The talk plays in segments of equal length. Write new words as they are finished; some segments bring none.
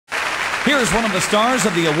Here's one of the stars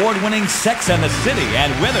of the award-winning Sex and the City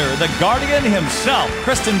and winner, the Guardian himself,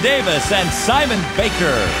 Kirsten Davis and Simon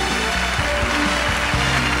Baker.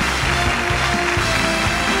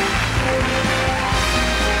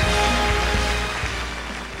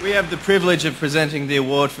 We have the privilege of presenting the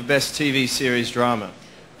award for Best TV Series Drama.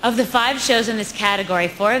 Of the 5 shows in this category,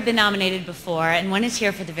 4 have been nominated before, and 1 is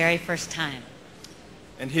here for the very first time.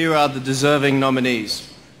 And here are the deserving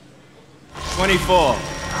nominees. 24.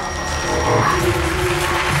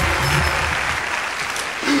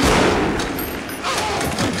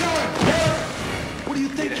 What do you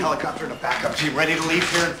think? Helicopter and a backup team ready to leave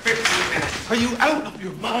here in 15 minutes. Are you out of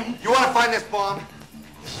your mind? You want to find this bomb?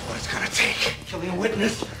 This is what it's gonna take. Killing a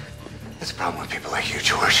witness? That's a problem with people like you,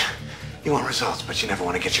 George. You want results, but you never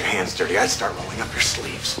want to get your hands dirty. I'd start rolling up your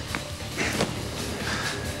sleeves.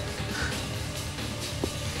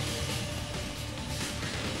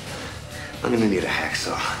 I'm gonna need a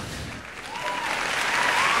hacksaw.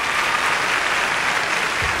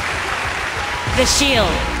 The Shield.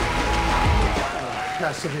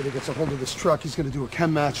 Castaneda gets a hold of this truck. He's going to do a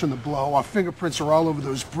chem match on the blow. Our fingerprints are all over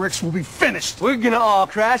those bricks. We'll be finished. We're going to all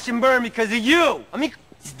crash and burn because of you. I mean,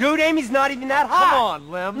 dude, Amy's not even that hot. Come on,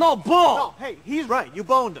 Lem. No, bull. No, hey, he's right. You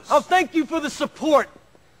boned us. Oh, thank you for the support.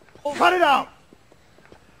 Cut it out.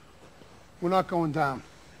 We're not going down.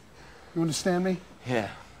 You understand me? Yeah.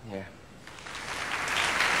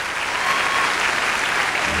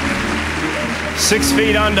 6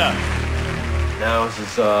 feet under. Now is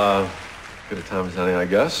as good a time as any, I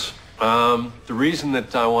guess. The reason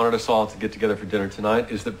that I wanted us all to get together for dinner tonight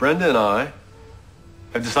is that Brenda and I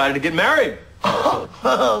have decided to get married. Good,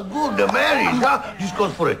 the marriage, huh? Just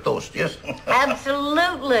goes for a toast, yes?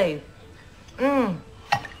 Absolutely. There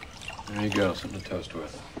you go, something to toast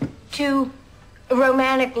with. To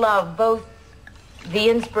romantic love, both the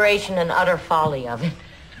inspiration and utter folly of it.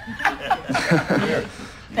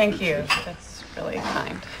 Thank you. That's really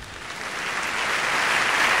kind.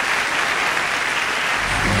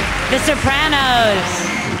 The Sopranos.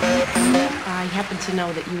 I happen to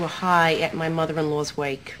know that you were high at my mother-in-law's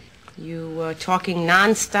wake. You were talking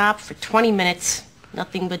non-stop for 20 minutes,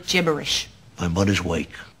 nothing but gibberish. My mother's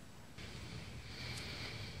wake.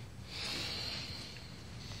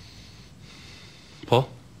 Paul,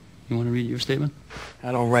 you want to read your statement?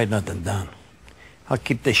 I don't write nothing down. I'll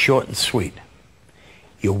keep this short and sweet.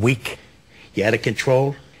 You're weak, you're out of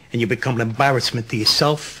control, and you become an embarrassment to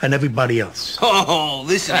yourself and everybody else. Oh,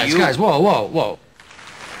 listen to you. Guys, whoa.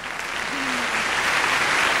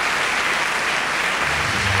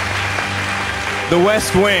 The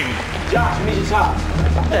West Wing. Josh, I need your top.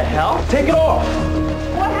 What the hell? Take it off.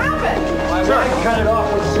 What happened? My wife cut it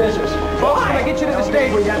off with scissors. Folks, can I get you to the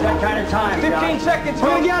stage? We got that kind of time. 15 seconds. We're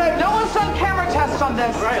gonna get it. No one's done camera tests on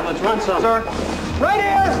this. All right, let's run some. Sir. Right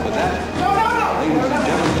here. No.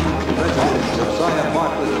 Josiah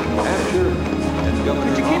Bartlett of New Hampshire and Governor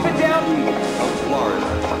Could you keep it down? of Florida.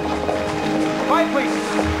 Quiet, please.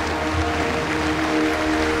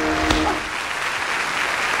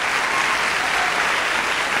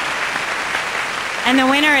 And the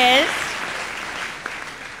winner is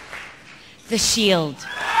The Shield.